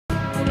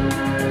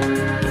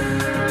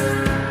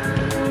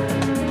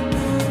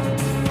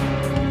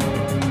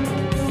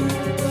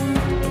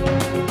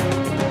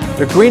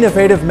The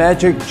Greeninvative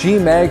Magic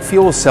G-Mag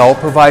fuel cell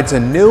provides a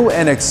new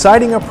and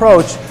exciting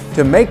approach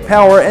to make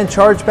power and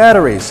charge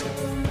batteries.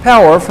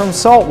 Power from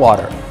salt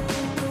water.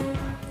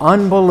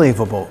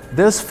 Unbelievable!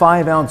 This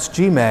 5-ounce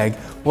G-Mag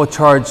will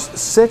charge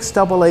 6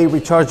 AA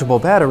rechargeable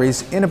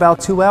batteries in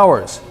about 2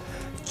 hours,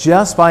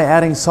 just by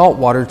adding salt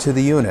water to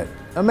the unit.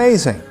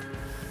 Amazing!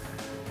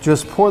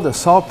 Just pour the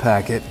salt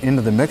packet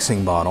into the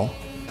mixing bottle.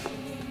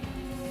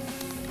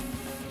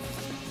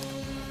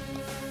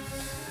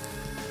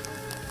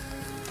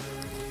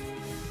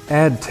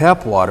 Add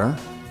tap water.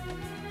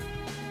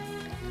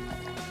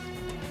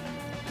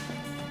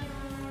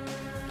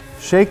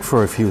 Shake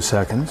for a few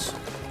seconds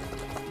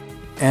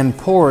and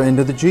pour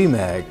into the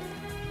G-Mag.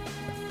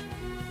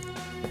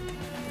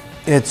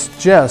 It's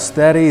just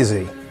that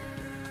easy.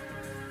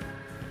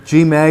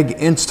 G-Mag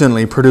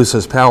instantly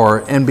produces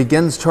power and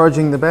begins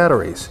charging the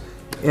batteries.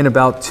 In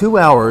about 2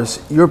 hours,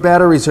 your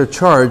batteries are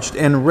charged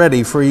and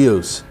ready for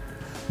use.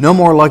 No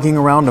more lugging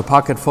around a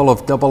pocket full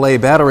of AA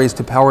batteries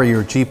to power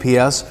your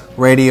GPS,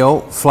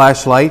 radio,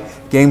 flashlight,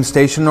 game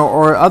station,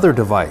 or other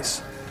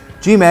device.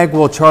 G-Mag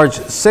will charge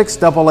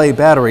 6 AA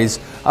batteries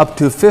up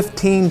to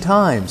 15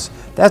 times.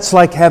 That's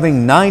like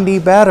having 90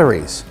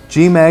 batteries.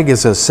 G-Mag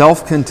is a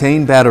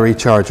self-contained battery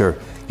charger.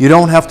 You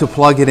don't have to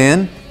plug it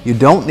in. You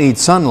don't need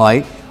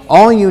sunlight.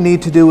 All you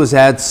need to do is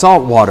add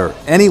salt water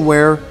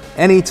anywhere,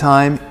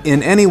 anytime,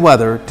 in any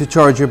weather to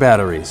charge your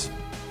batteries.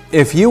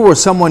 If you or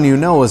someone you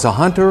know is a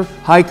hunter,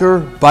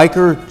 hiker,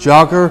 biker,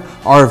 jogger,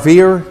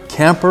 RVer,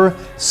 camper,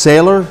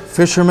 sailor,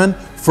 fisherman,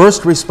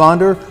 first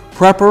responder,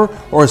 prepper,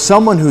 or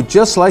someone who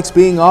just likes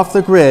being off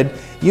the grid,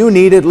 you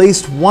need at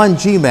least 1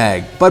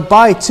 G-Mag, but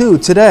buy 2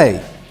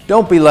 today.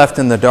 Don't be left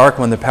in the dark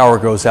when the power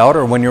goes out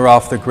or when you're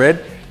off the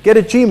grid. Get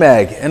a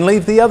G-Mag and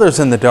leave the others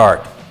in the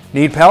dark.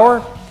 Need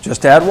power?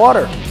 Just add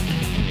water.